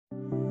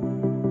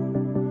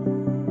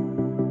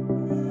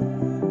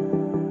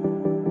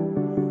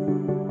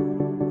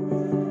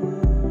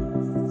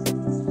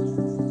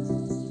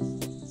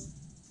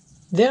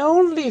There are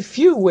only a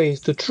few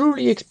ways to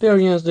truly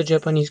experience the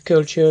Japanese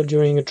culture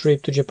during a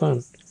trip to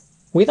Japan.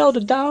 Without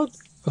a doubt,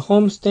 a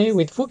homestay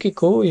with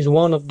Fukiko is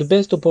one of the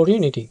best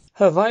opportunities.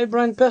 Her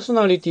vibrant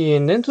personality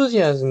and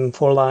enthusiasm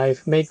for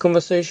life make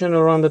conversation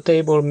around the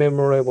table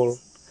memorable.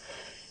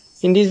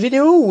 In this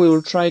video, we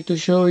will try to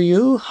show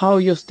you how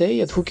your stay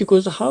at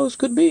Fukiko's house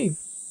could be.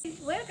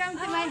 Welcome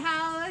to my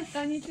house.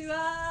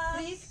 Konnichiwa.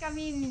 Please come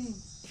in.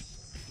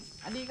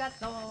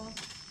 Arigato.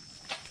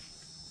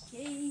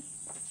 Okay.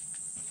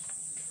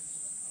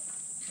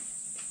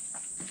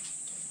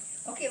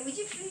 Okay, would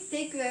you please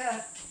take your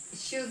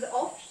shoes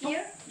off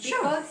here? Sure.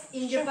 Because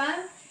in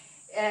Japan,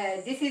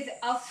 this is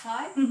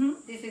outside,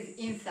 this is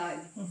inside.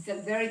 It's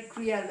a very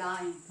clear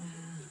line.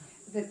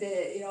 But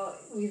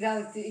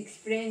without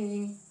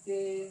explaining,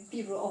 the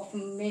people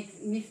often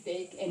make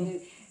mistake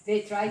and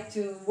they try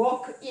to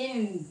walk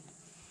in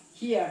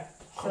here.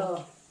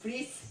 So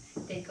please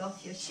take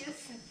off your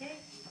shoes, okay?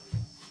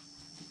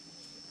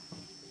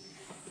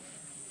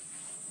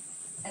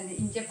 And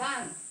in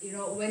Japan,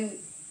 when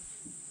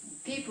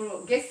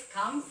guests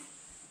comes,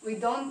 we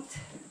don't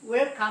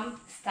welcome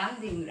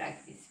standing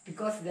like this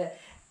because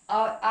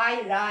our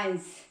eye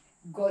lines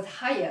goes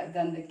higher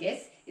than the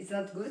guest. It's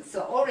not good.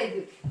 So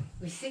already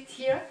we sit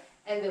here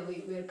and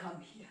we welcome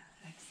here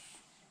like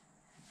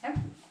this.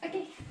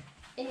 Okay.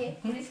 Okay,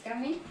 please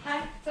come in.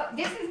 Hi. So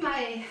this is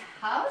my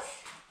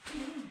house.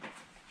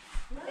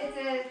 It's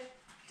a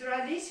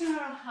traditional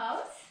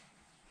house,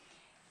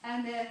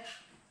 and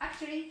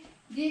actually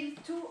these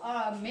two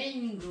are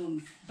main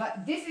rooms.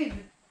 But this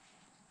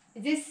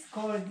is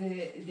called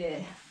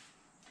the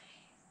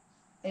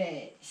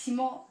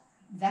shimo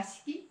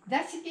dashiki.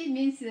 Dashiki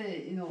means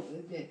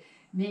the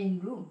main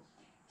room.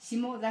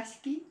 Shimo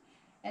dashiki,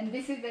 and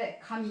this is the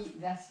kami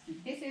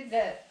dashiki. This is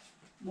the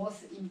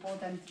most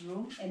important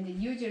room, and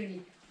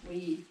usually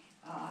we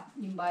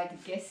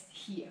invite guests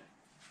here.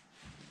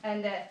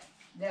 And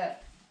the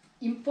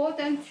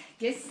important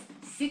guests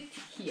sit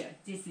here.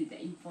 This is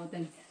the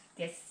important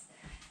guests.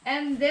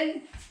 And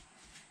then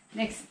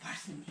next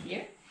person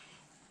here,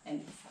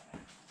 and this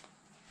one.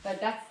 But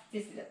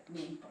this is the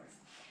main person.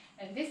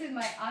 And this is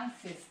my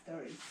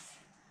ancestors.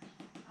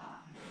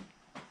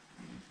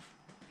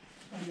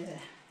 And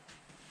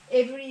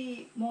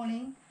every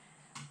morning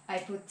I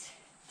put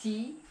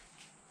tea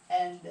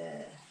and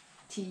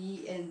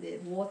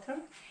water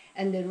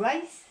and the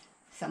rice.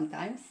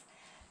 Sometimes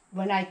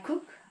when I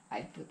cook,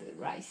 I put the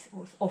rice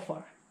or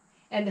offer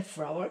and the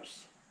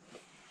flowers.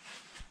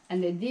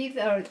 And these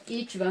are,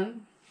 each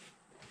one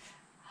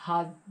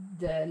had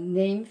the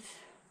names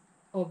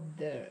of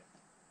the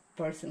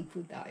person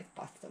who died,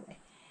 passed away.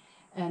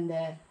 And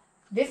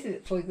this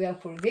is, for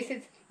example, this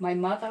is my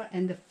mother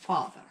and the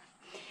father.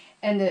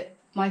 And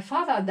my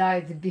father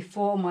died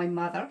before my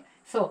mother,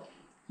 so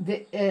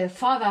the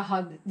father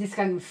had this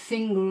kind of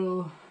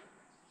single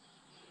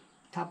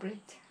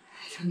tablet.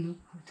 I don't know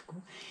how to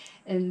call.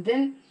 And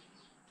then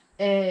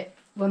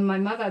when my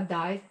mother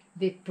died,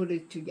 they put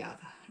it together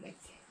like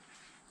this.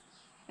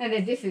 And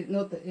then this is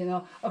not,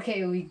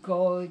 okay, we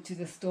go to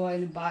the store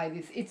and buy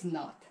this. It's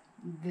not.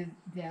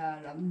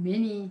 There are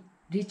many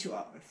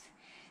rituals.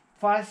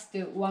 First,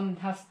 the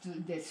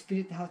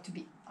spirit has to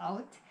be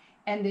out,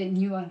 and the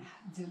new one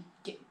has to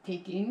get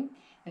taken,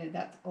 and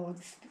that's all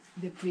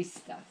the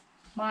priest does.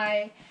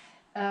 My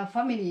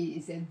family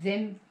is a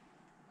Zen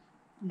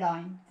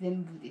line,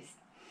 Zen Buddhist.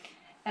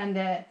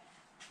 And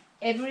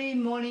every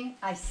morning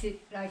I sit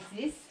like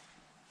this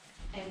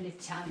and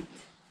chant.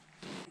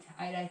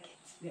 I like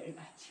it very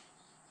much.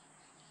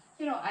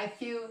 I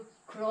feel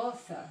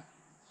closer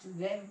to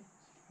them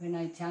when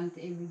I chant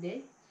every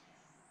day.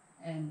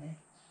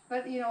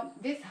 But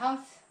this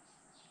house,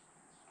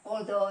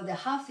 although the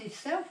house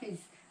itself is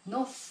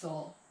not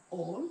so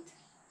old,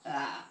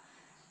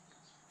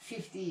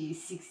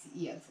 56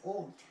 years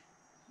old,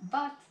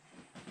 but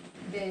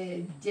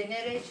the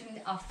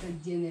generation after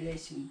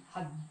generation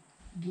have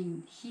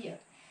been here.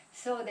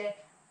 So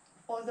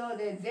although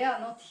they are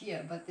not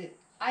here, but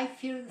I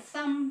feel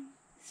some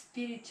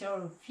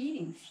spiritual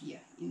feelings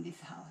here in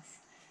this house.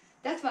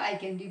 That's why I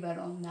can live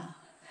alone now.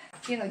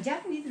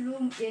 Japanese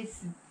room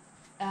is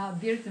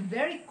built a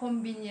very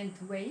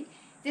convenient way.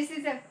 This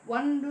is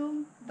one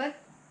room, but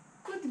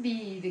could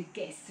be the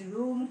guest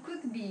room,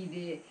 could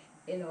be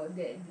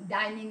the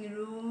dining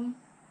room,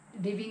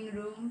 living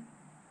room.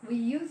 We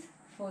use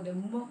for the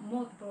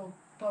multiple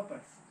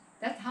purpose.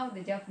 That's how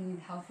the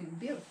Japanese house is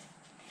built.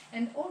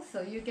 And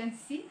also you can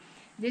see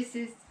this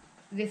is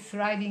the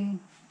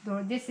sliding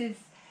door. This is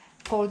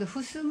called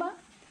fusuma,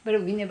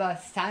 but we never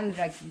stand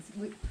like this.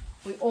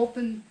 We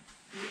open,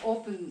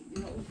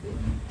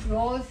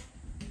 close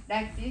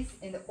like this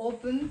and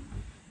open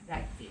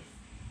like this.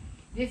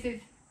 This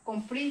is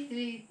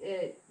completely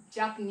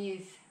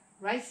Japanese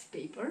rice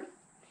paper,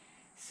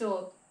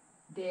 so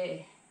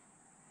we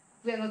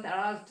are not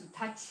allowed to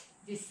touch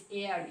this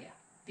area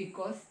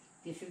because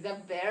this is a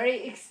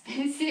very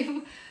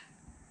expensive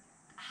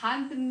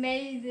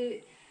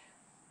handmade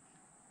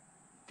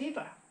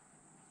paper.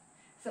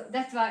 So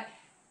that's why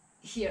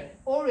here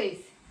always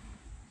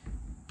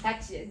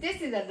touch it.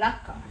 This is a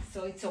lacquer,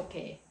 so it's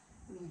okay.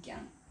 We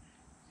can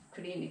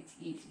clean it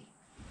easily.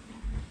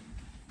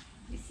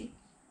 You see?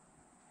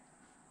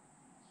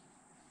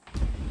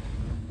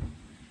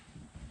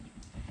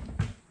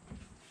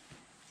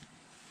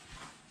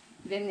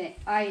 Then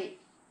I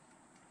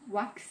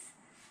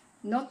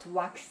not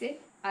wax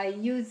it. I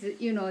use,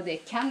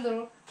 the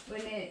candle.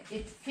 When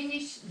it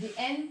finished the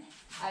end,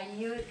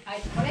 I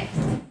collect.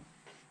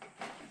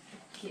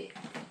 Okay.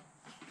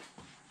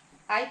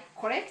 I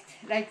collect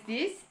like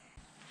this.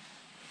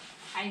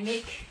 I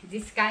make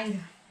this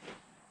kind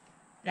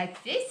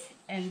like this,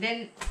 and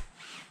then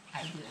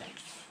I do like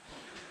this.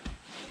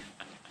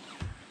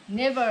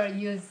 Never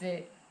use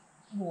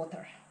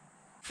water.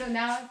 So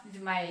now is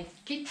my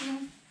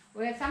kitchen,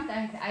 where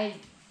sometimes I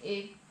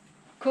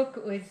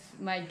cook with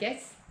my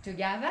guests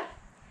together.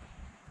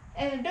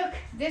 And look,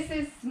 this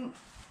is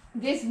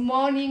this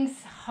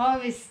morning's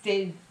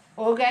harvested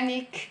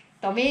organic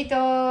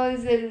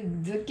tomatoes,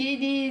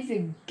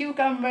 zucchinis,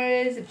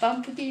 cucumbers,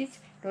 pumpkins,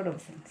 a lot of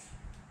things.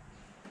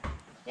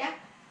 Yeah,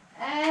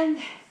 and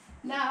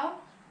now,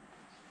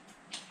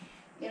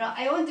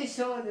 I want to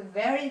show the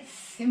very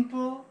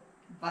simple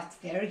but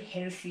very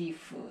healthy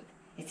food.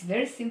 It's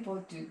very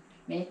simple to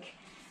make.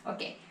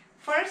 Okay,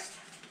 first,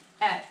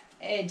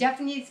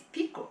 Japanese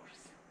pickles.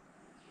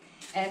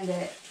 And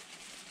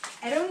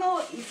I don't know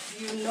if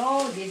you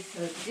know this.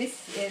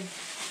 This is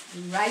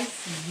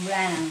rice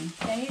bran.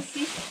 Can you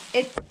see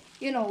it?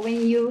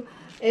 When you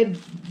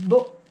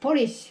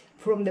polish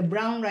from the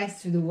brown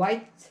rice to the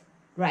white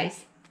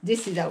rice,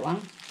 this is the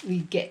one we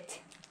get.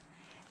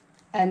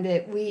 And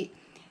we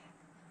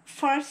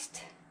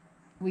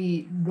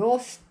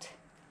roast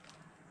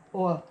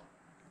or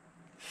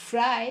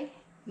fry.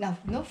 No,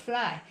 not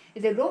fry.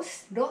 It's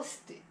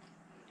roast it.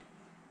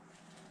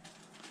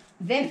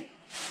 Then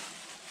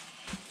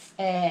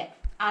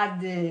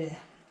add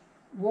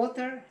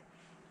water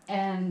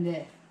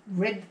and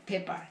red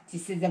pepper.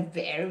 This is a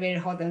very, very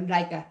hot,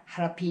 like a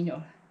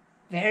jalapeno.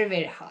 Very,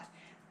 very hot.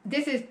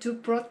 This is to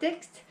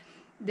protect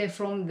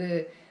from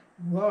the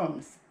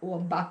worms or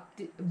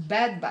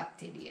bad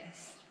bacteria.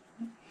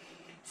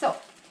 So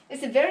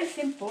it's very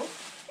simple.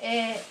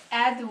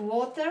 Add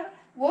water,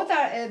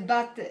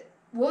 but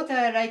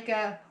water like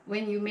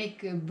when you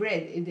make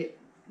bread.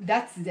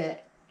 That's the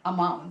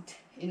amount.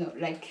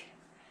 Like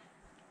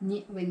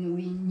when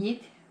we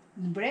knead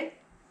bread,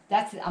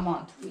 that's the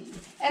amount we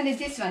use. And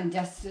this one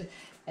just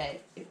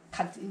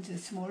cut into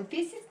small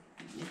pieces.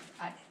 Just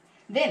add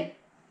it.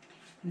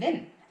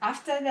 Then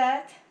after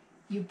that,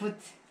 you put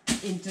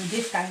into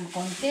this kind of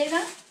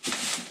container.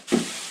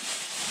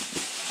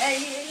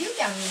 You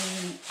can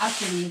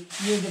actually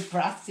use the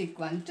plastic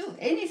one too.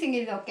 Anything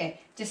is okay.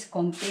 Just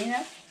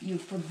container, you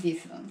put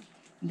this one.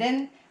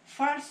 Then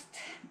first,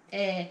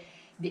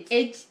 the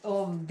edge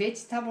of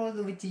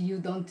vegetables which you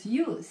don't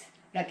use,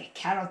 like a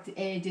carrot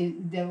edge,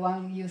 the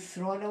one you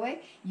throw away,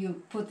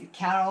 you put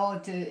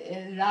carrot,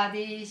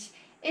 radish,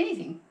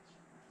 anything,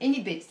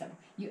 any vegetable.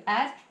 You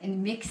add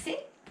and mix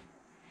it.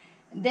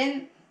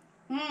 Then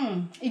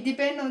it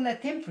depends on the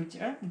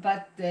temperature,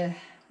 but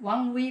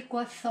 1 week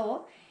or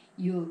so,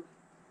 you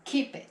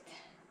keep it.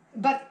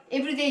 But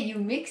every day you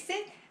mix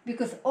it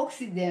because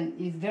oxygen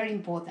is very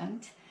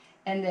important.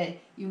 And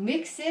you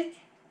mix it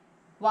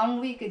 1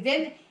 week,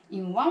 then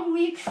in 1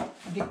 week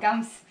it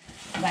becomes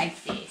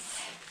like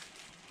this.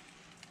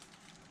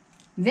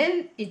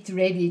 Then it's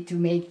ready to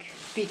make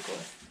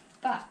pickles.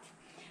 But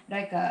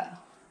like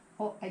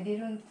I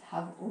didn't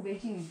have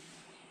aubergine.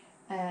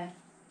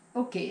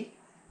 Okay,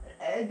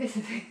 this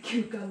is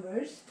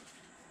cucumbers.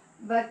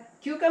 But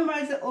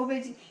cucumbers,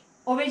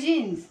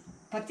 aubergines,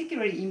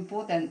 particularly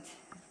important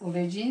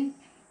aubergine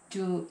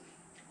to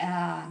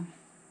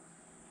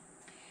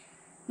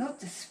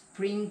not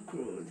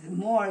sprinkle,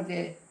 more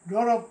the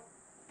lot of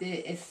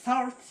the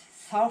salt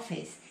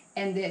surface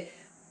and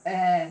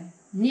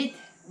knead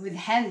with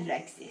hand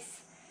like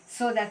this,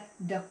 so that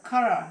the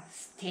color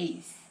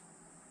stays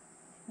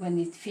when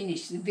it's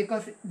finished,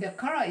 because the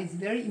color is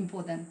very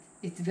important.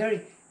 It's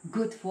very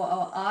good for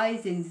our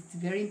eyes, and it's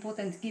very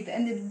important to keep,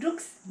 and it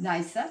looks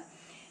nicer.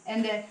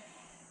 And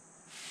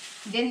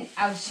then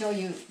I'll show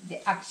you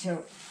the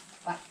actual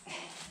one.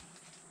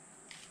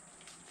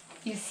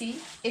 You see,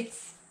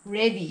 it's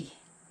ready.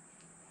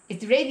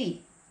 It's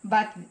ready,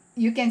 but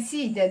you can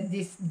see that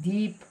this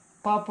deep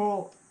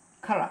purple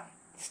color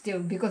still,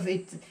 because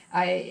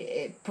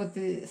I put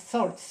the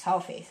salt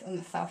surface on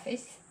the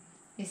surface.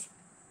 It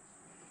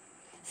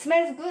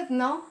smells good,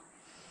 no?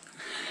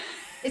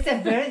 It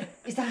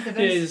has a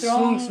very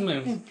strong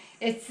smell.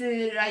 It's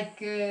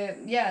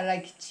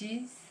like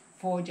cheese.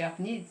 For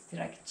Japanese, it's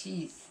like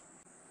cheese.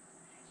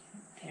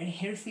 Very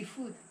healthy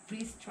food.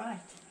 Please try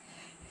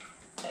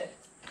it.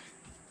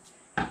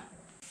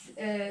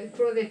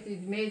 Product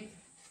is made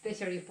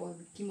especially for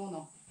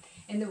kimono.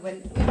 And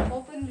when we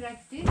open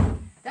like this,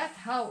 that's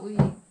how we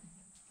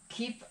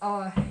keep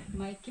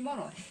my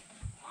kimonos.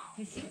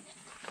 You see?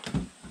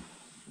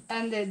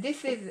 And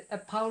this is a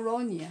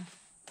pauronia,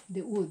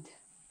 the wood,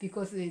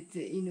 because it's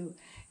in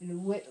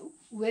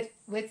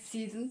wet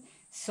season.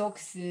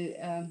 soaks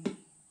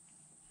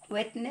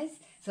wetness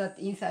so that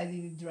inside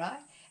is dry,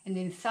 and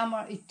then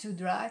summer it's too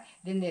dry,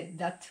 then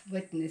that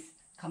wetness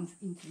comes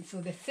into.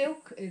 So the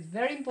silk is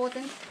very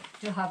important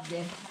to have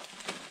the.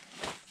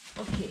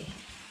 Okay,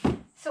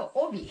 so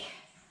obi.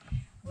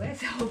 Where's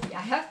the obi?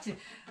 I have to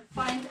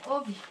find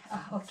obi.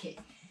 Okay,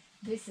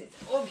 this is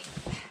obi.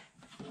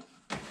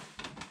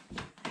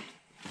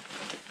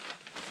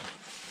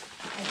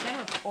 I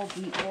cannot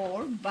open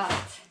all,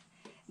 but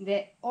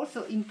the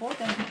also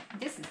important.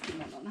 This is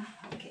kimono.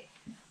 Okay,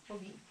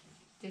 obi.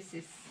 This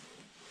is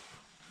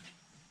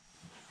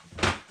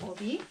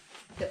obi.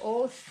 The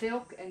all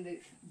silk and the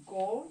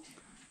gold.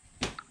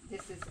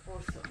 This is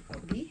also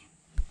obi.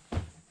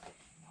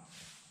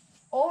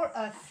 All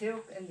are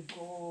silk and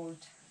gold.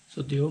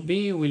 So the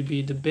obi will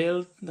be the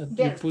belt that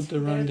you put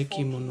around the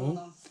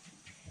kimono.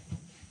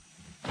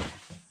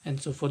 And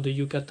so for the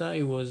yukata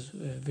it was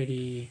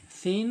very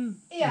thin.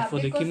 Yeah, and for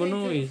the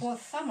kimono it's for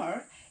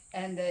summer,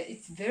 and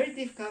it's very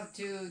difficult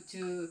to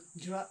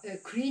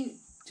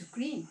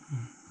clean.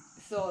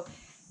 So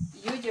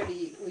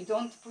usually we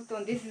don't put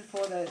on. This is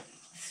for the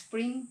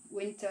spring,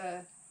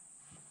 winter,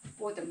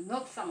 autumn,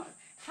 not summer.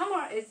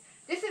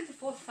 This is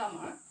for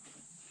summer.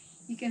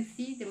 You can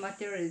see the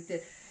material is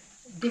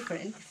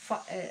different,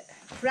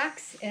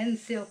 flax and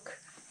silk.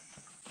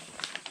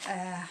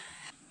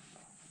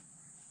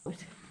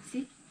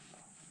 See,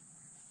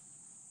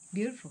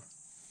 beautiful.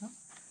 No?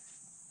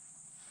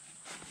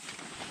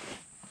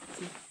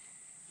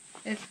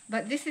 See?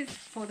 But this is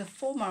for the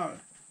formal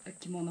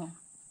kimono.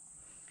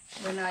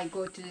 When I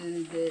go to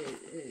the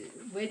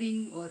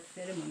wedding or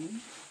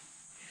ceremony.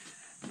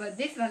 But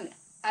this one,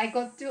 I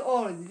got too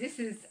old.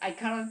 I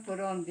cannot put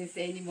on this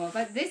anymore.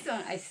 But this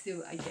one, I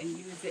can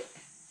use it.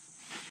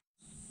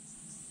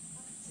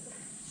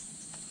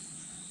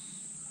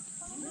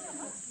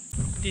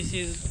 This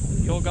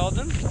is your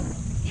garden?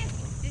 Yes,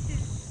 this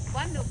is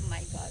one of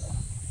my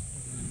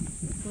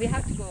gardens. We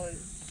have to go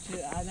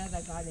to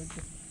another garden.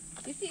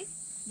 You see,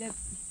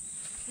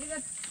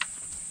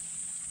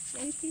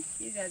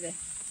 these are the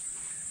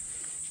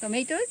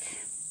tomatoes.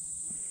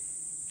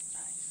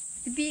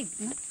 It's big,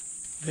 no?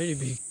 Very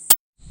big.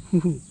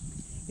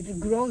 It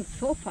grows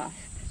so fast.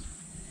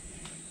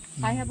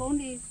 I have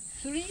only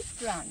 3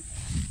 plants,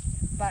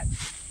 but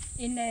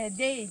in a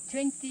day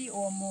 20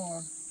 or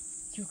more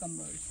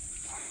cucumbers.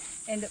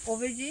 And the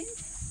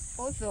aubergines,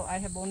 also I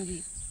have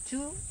only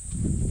 2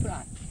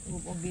 plants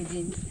of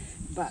aubergines,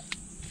 but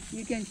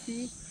you can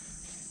see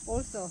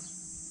also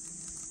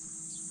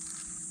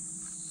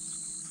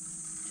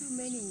too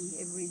many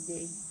every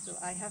day, so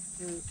I have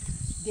to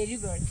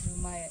deliver to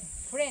my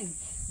friends.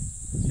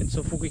 And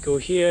so Fukiko,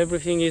 here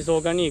everything is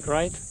organic,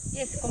 right?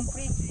 Yes,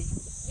 completely.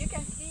 You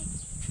can see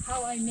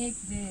how I make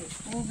the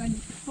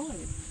organic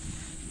soil.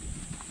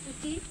 You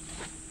see?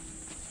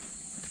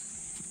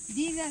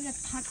 These are the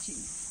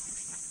patches.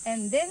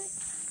 And then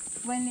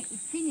when it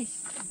finished,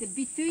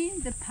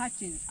 between the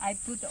patches, I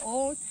put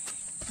all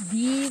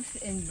leaves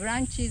and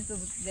branches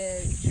of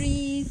the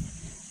trees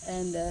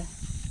and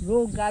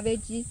raw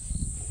garbages.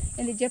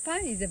 And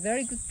Japan is a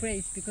very good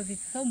place because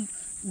it's so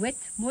wet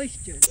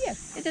moisture.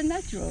 Yes, it's a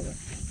natural.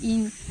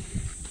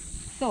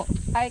 So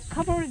I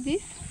cover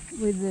this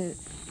with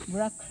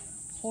black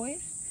foil,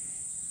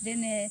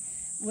 then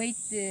wait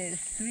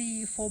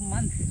 3-4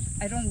 months.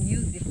 I don't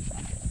use it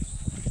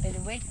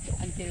and wait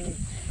until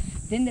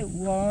then the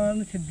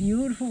worms,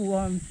 beautiful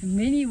worms,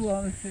 many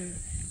worms.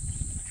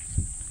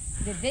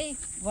 They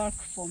work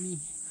for me.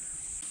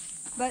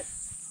 But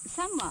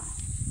summer.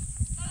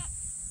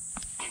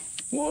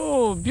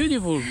 Whoa,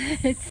 beautiful!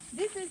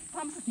 This is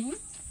pumpkin.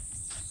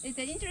 It's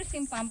an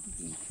interesting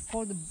pumpkin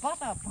called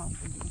butter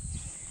pumpkin.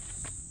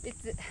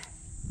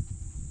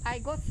 I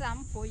got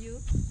some for you.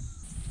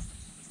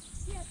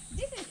 Yes,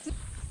 this is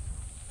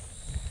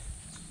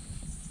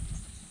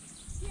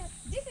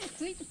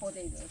sweet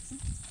potatoes.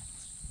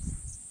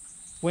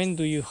 When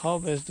do you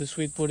harvest the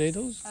sweet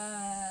potatoes?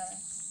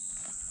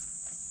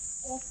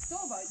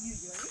 October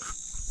usually.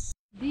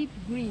 Deep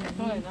green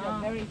means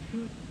very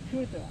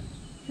fruitful.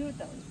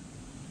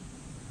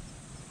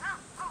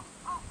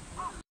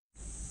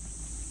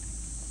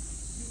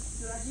 This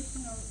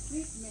traditional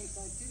sweet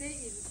maker today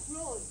is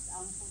closed,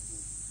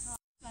 unfortunately.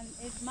 And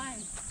it's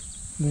mine.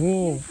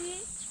 Whoa! You see?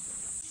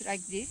 It's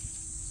like this.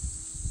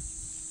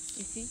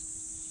 You see?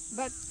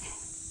 But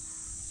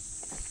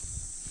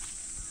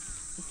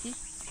you see?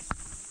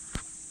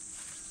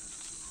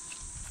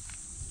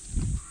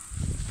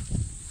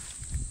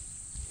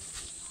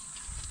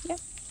 Yeah.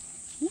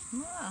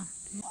 Yeah.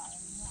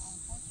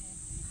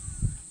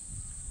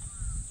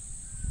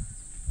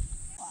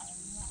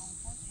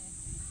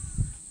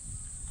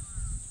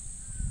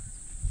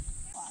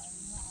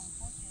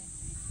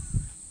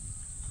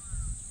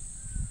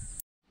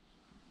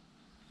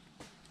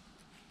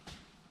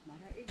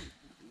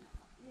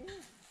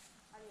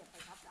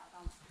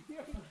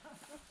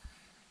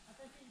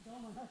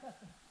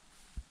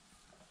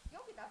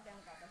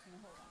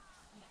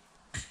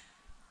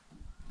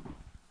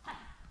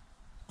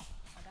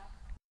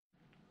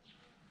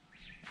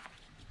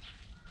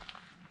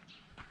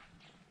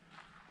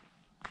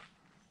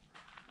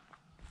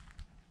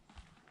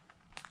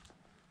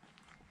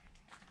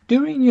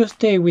 During your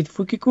stay with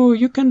Fukiko,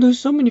 you can do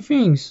so many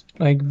things,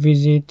 like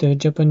visit a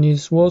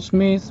Japanese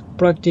wordsmith,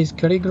 practice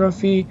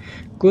calligraphy,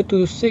 go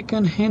to a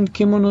second-hand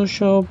kimono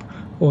shop,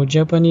 or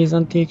Japanese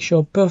antique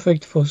shop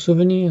perfect for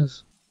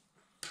souvenirs.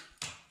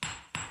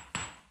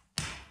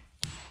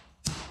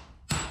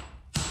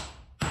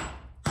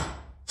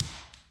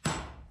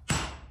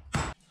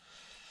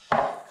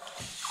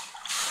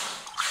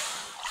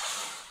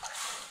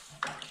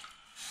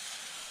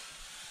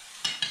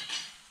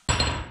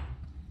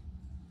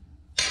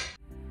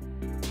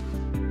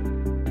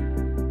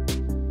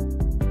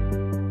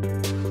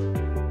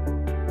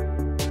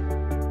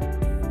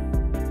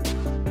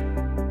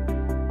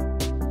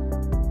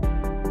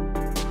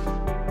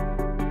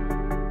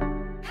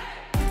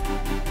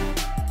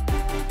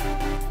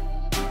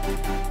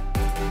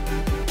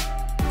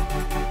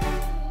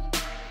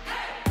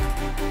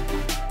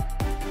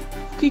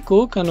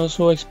 Fukiko can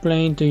also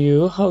explain to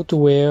you how to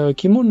wear a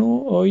kimono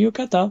or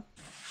yukata.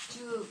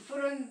 To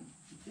put on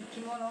the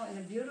kimono in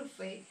a beautiful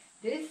way,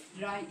 this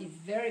line is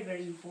very,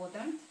 very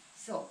important.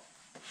 So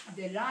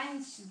the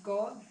line should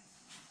go,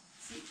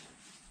 see,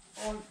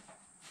 all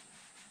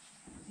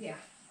here,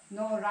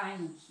 no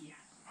line here,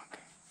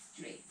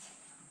 straight.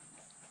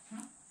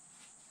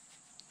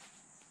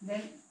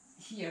 Then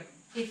here,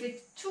 if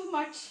it's too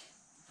much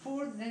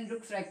full, then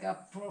looks like a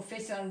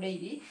professional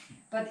lady.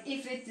 But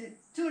if it's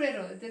too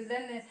little,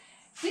 then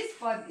this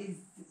part is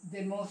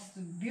the most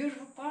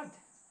beautiful part.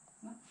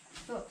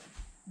 So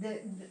the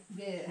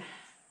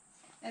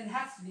and it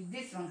has to be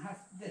this one has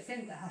the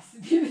center has to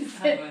be the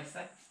same.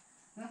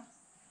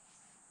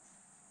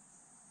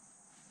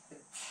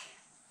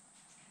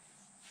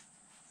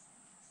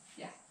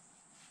 Yeah,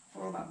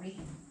 probably.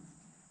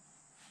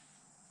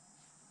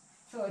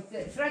 So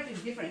it's slightly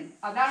different.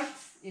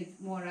 Adults is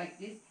more like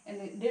this, and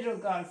the little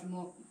girls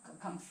more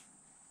comes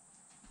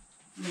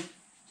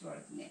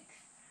towards neck.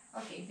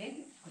 Okay,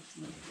 then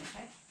continue.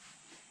 Okay.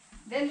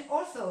 Then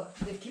also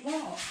the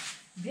kimono.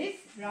 This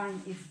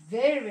line is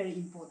very, very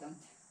important.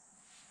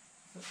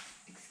 So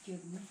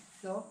excuse me.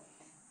 So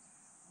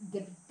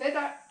the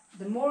better,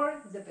 the more,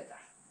 the better.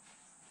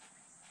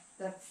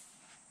 That's.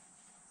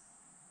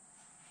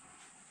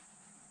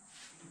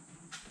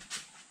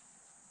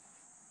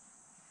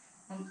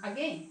 And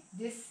again,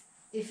 this,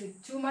 if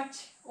it's too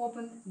much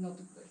open, not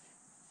good.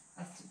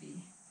 Has to be.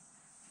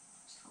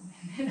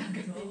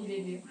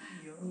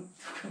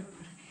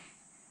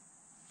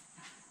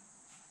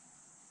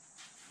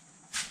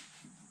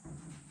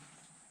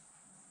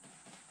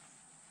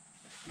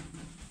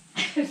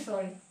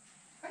 Sorry.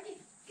 Okay.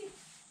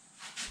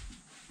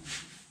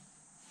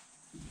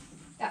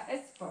 Yeah,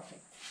 it's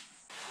perfect.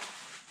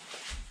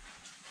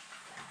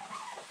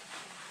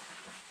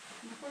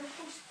 これ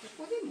こ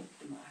こで持っ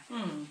てもらう。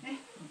ね。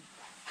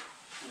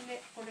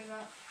でこれが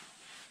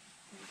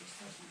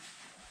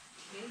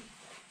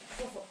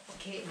そうそう、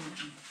OK。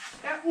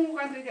あ、動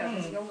かんといて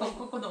私がこ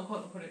この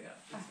これが。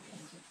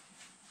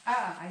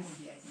ああ、I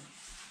see, I see。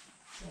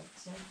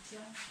じゃじゃじゃ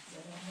じ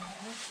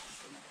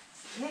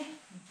ゃね。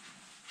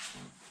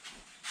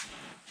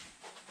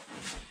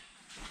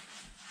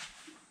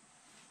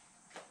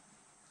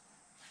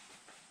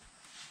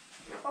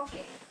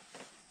OK。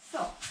そ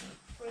う。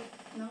これ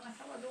長さ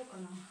はどうか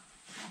な。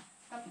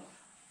多分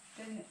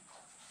全然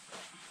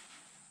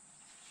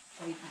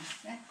こういう感じで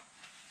すね。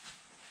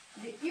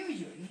で、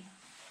usually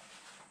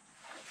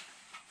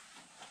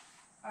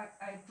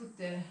I put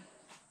the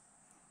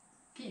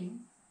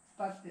pin,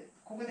 but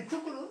ここでく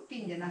くる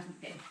ピンじゃなく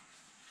て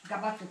ガ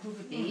バッとく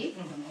くっていい？そ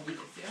のいい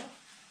ですよ。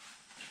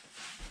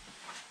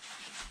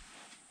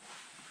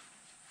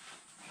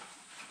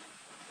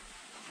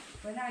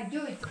When I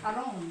do it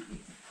alone,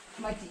 it's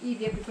much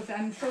easier because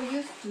I'm so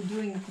used to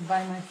doing it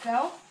by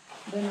myself.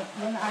 Then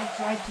when I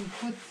try to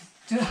put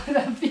to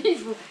other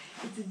people,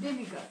 it's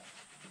difficult.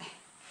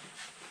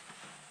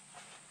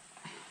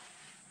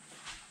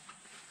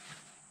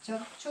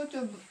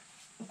 Chocho,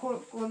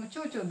 この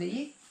蝶々でい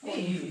い？い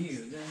い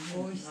よ、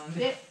こうし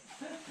て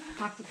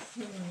パクそ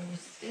う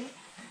して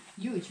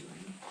usually。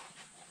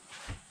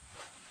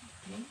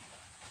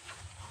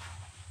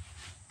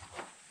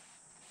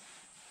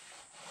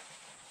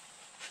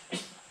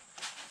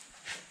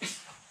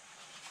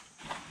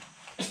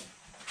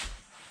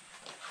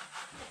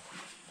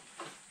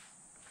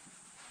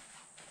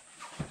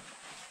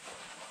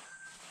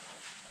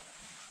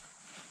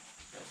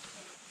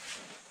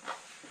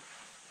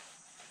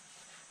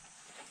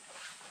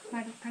あ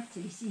まりかっ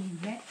ちりしい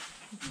ね。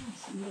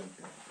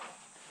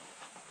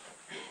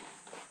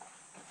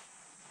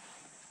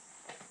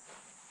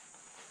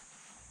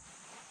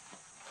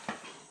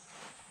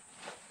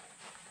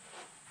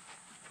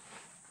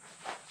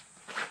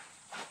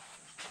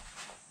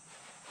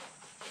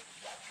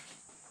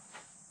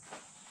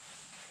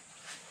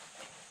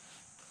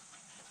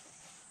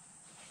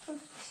一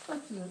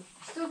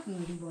つの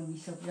リボンに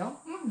しとくよ。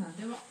なん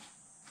でも。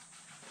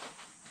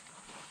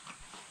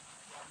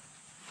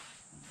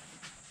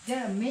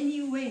There are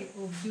many ways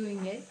of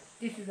doing it.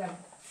 This is the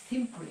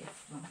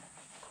simplest one.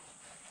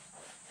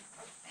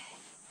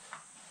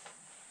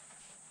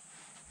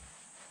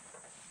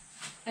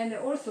 And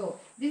also,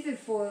 this is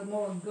for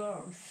more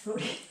girls.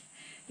 Sorry,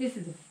 this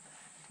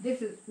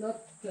is not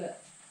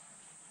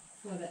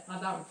for the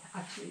adults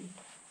actually,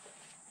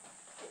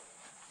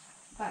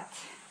 but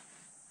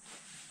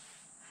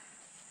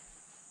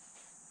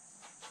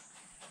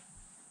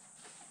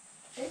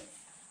it's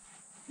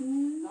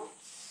not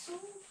so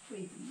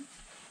pretty.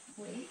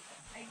 Wait,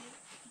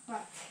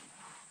 but.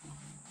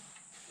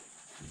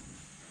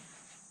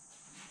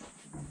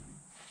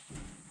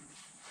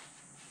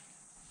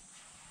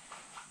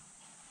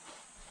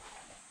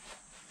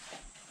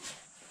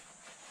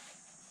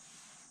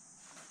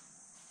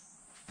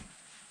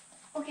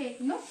 Okay,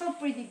 not so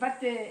pretty,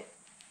 but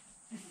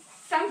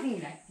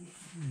something like this.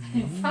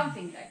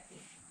 Something like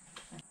this.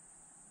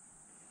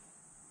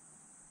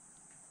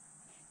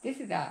 This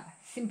is a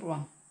simple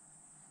one.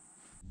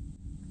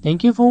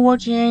 Thank you for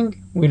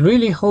watching. We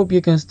really hope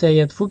you can stay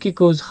at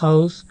Fukiko's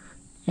house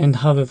and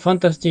have a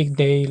fantastic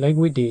day like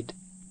we did.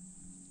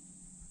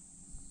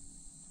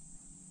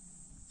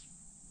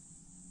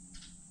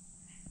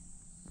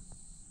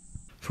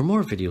 For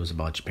more videos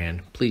about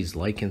Japan, please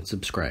like and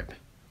subscribe.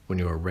 When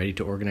you are ready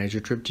to organize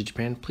your trip to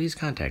Japan, please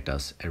contact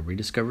us at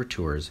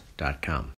rediscovertours.com.